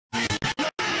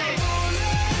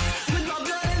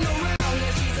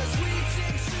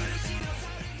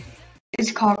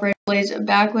It's Copyright Blaze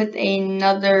back with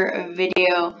another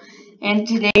video, and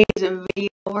today's video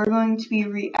we're going to be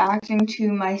reacting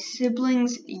to my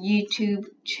siblings' YouTube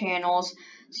channels.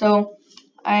 So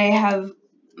I have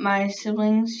my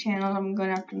siblings' channel. I'm going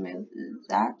to have to move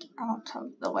that out of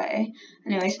the way.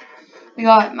 Anyways, we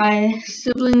got my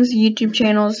siblings' YouTube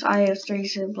channels. I have 3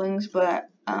 siblings, but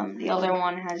the other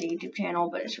one has a YouTube channel,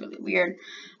 but it's really weird.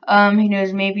 Who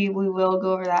knows, maybe we will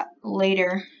go over that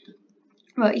later.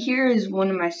 But here is one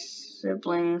of my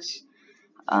siblings.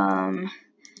 Then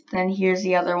here's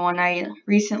the other one. I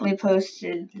recently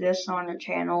posted this on her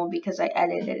channel because I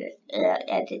edited it.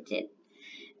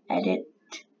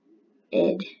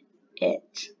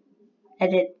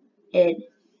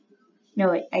 No,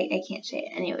 wait, I can't say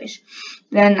it. Anyways,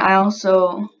 then I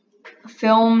also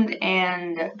filmed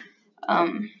and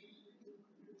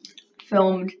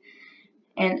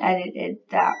edited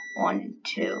that one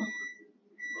too.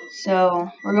 So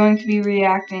we're going to be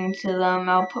reacting to them.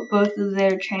 I'll put both of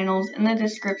their channels in the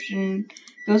description.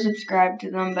 Go subscribe to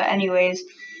them. But anyways,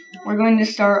 we're going to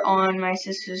start on my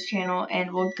sister's channel,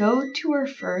 and we'll go to her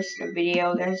first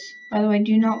video, guys. By the way,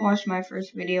 do not watch my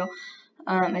first video.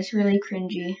 It's really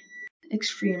cringy,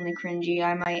 extremely cringy,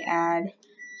 I might add.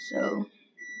 So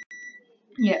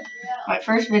yeah, my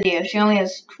first video. She only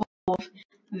has 12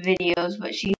 videos,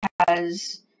 but she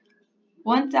has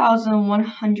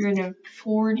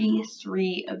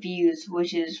 1,143 views,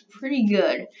 which is pretty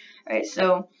good. Alright,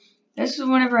 so this is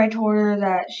whenever I told her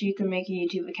that she could make a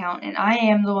YouTube account, and I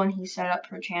am the one who set up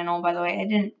her channel. By the way, I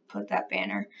didn't put that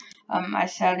banner. I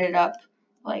set it up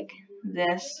like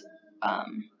this.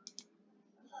 I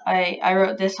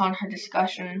wrote this on her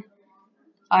discussion.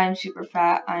 I'm super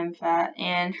fat, I'm fat,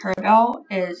 and her belt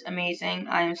is amazing,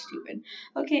 I'm stupid.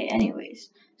 Okay,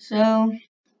 anyways, so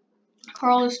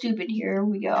Carl is stupid. Here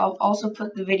we go. I'll also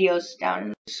put the videos down in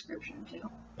the description too.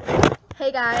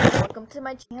 Hey guys, welcome to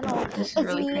my channel. This is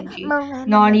really cringy. Melina.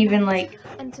 Not even like,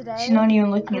 and today, she's not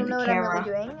even looking at the camera. I don't know camera. what I'm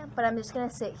really doing, but I'm just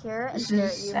gonna sit here and this stare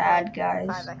is at you sad, for guys.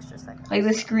 5 extra seconds. Like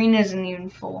the screen isn't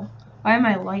even full. Why am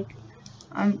I like?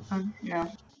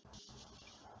 No.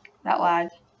 That lag.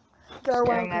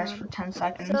 Staring at us for 10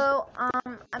 seconds. So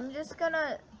I'm just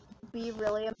gonna be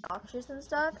really obnoxious and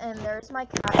stuff. And there's my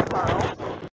cat Carl.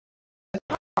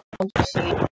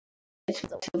 It's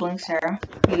my sibling Sara,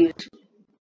 whose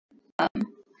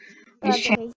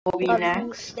channel will be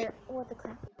next. What the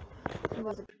crap?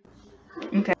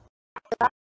 Okay.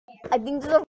 I think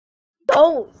there's a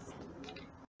ghost.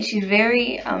 She's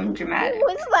very dramatic.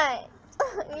 What's that?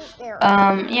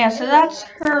 Yeah, so that's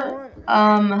her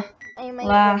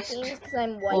last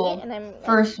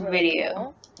first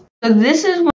video. So this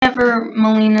is whenever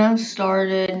Melina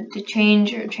started to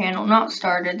change her channel. Not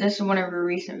started, this is one of her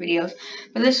recent videos.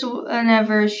 But this is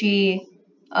whenever she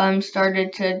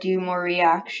started to do more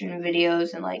reaction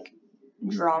videos and like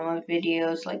drama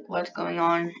videos, like what's going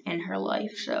on in her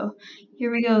life. So here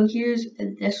we go, here's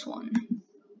this one.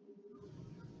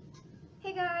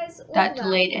 Hey guys, that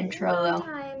delayed intro long though.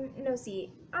 Time no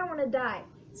see. I want to die.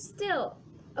 Still.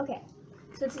 Okay.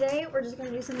 So today we're just gonna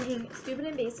do something stupid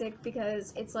and basic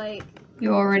because it's like.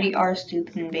 You already are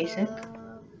stupid and basic.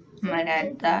 Might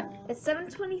add that. It's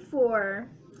 7:24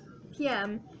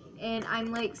 p.m. and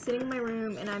I'm like sitting in my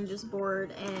room and I'm just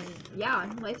bored and yeah,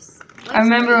 life's I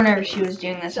remember whenever she was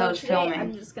doing this, so I was today, filming.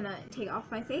 I'm just gonna take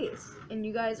off my face and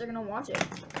you guys are gonna watch it.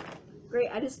 Great,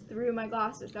 I just threw my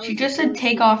glasses. She just said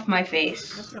take off my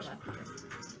face.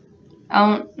 I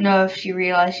don't know if she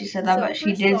realized she said that, but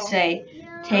she did say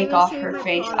take off her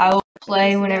face. I will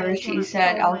play whenever she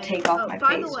said I'll take off my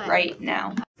face right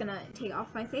now. I'm gonna take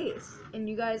off my face and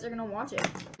you guys are gonna watch it.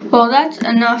 Well, that's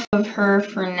enough of her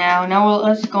for now. Now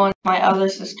let's go on to my other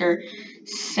sister,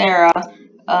 Sara.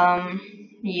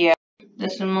 Yeah,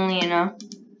 this is Melina,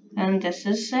 and this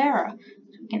is Sara.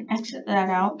 So we can exit that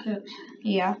out.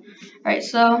 Yeah. Alright,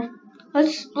 so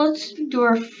let's do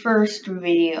our first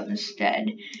video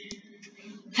instead.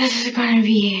 This is gonna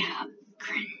be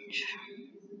cringe.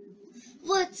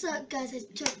 What's up, guys? It's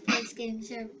Chuck Price Games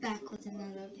here, back with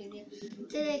another video.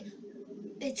 Today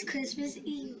it's Christmas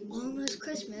Eve, almost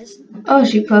Christmas. Oh,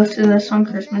 she posted this on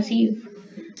Christmas Eve.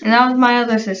 And that was my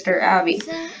other sister, Abby.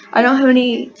 So, I don't have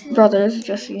any brothers,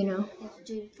 just so you know. We have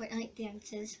to do Fortnite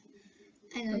dances.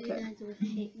 I know you guys would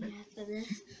hate me after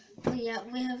this. But yeah,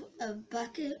 we have a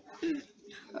bucket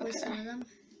with some of them.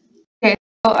 Okay,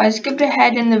 so I skipped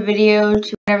ahead in the video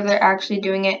to whenever they're actually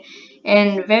doing it.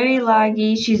 And very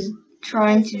laggy, she's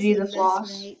trying to do the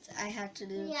floss. I have to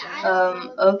do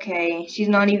okay, she's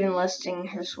not even listing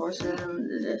her sources in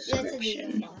the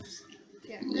description.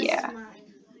 Yeah.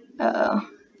 Uh-oh.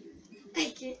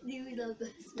 I can't do the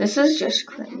This is just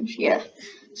cringe, yeah.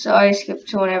 So I skipped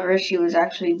to whenever she was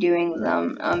actually doing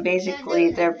them.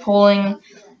 Basically, they're pulling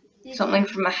something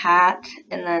from a hat,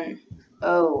 and then,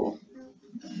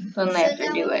 then they have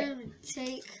to do it.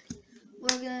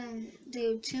 We're gonna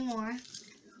do 2 more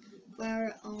for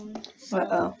our own. So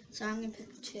I'm gonna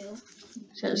pick 2.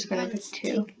 So it's gonna pick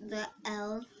 2. Take the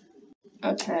L.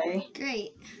 Okay.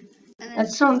 Great.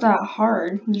 That's not that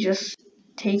hard. You just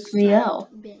take the L.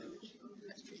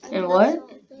 And what?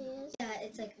 Yeah,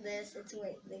 it's like this. It's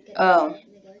wait.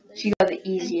 She got the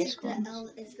easiest one. The L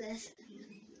is this.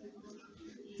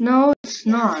 No, it's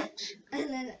not. And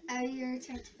then your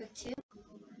turn to pick 2.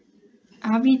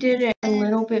 Abby did it a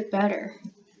little bit better.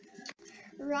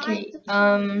 Okay,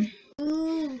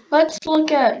 let's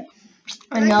look at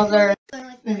another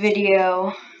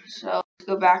video. So let's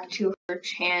go back to her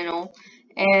channel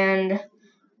and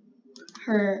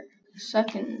her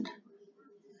second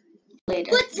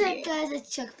latest What's video. up, guys? It's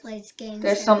Chuck Plays Games.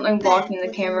 There's something blocking the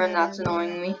camera, and that's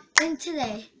annoying me. And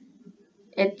today,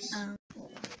 it's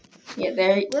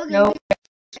no.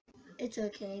 It's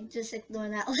okay. Just ignore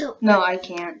that little. No, I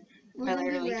can't. We're I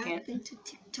literally gonna be can't. reacting to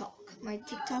TikTok. My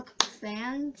TikTok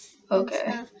fans. Okay.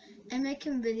 And stuff. And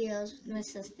making videos with my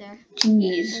sister.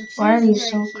 Jeez, why are you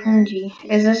so cringy?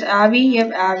 Is this Abby?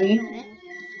 Yep, Abby.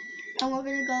 And we're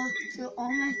gonna go through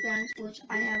all my friends, which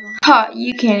I have. Ha!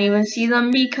 You can't even see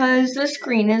them because the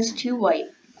screen is too white.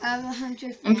 I have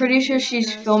 100. I'm pretty sure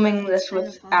she's filming this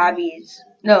with Abby's.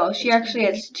 No, she actually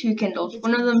has 2 Kindles.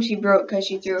 One of them she broke because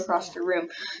she threw across the room.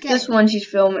 This one she's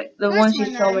filming. The one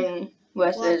she's filming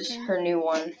with is her new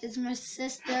one. It's my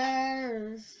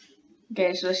sister's.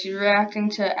 Okay, so she's reacting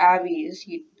to Abby's.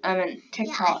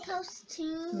 TikTok I post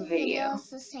 2 video. videos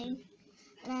the same,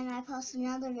 and then I post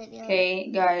another video. Okay,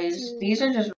 guys, these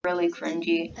are just really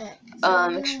cringy.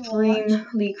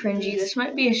 Extremely cringy. This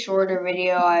might be a shorter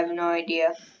video. I have no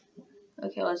idea.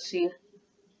 Okay, let's see.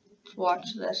 Let's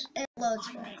watch this. It loads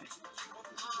for me.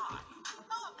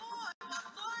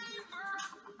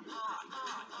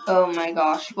 Oh my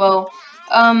gosh. Well,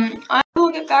 I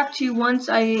will get back to you once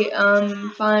I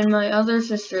find my other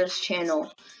sister's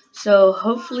channel. So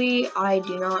hopefully I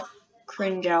do not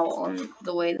cringe out on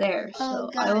the way there. So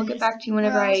I will get back to you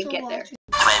whenever I get there. 20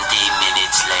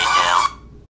 minutes later.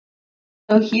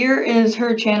 So here is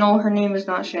her channel. Her name is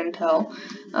not Chantel.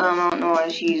 I don't know why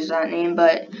she used that name,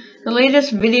 but her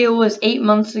latest video was 8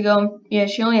 months ago. Yeah,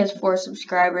 she only has 4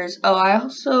 subscribers. Oh, I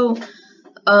also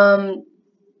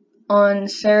on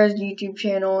Sarah's YouTube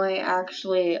channel, I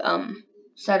actually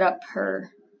set up her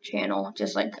channel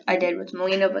just like I did with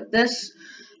Melina, but this,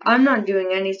 I'm not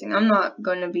doing anything. I'm not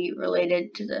going to be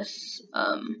related to this.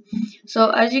 So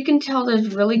as you can tell,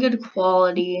 there's really good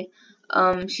quality.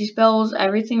 She spells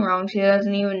everything wrong. She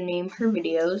doesn't even name her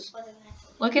videos.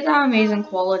 Look at that amazing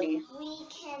quality. We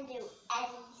can do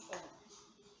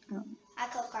anything. I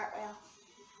call cartwheel.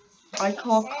 I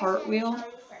call cartwheel?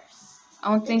 I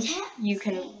don't think you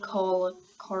can call a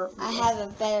cartwheel. I have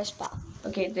a better spot.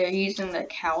 Okay, they're using the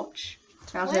couch.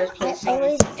 Now they're placing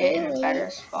it in a better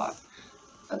spot.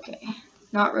 Okay,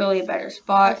 not really a better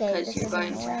spot because you're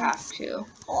going to have to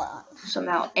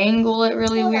somehow angle it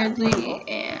really weirdly.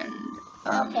 And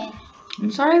I'm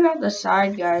sorry about the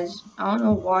side, guys. I don't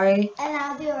know why. And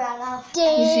I'll do around.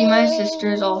 You see, my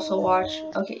sisters also watch.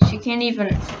 Okay, she can't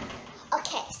even.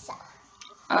 Okay, so.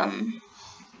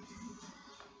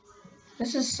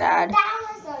 This is sad.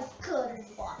 That was a good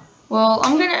one. Well,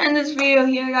 I'm gonna end this video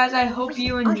here, guys. I hope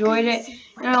you enjoyed it,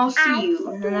 and I'll see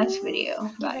you in the next video.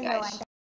 Bye, guys.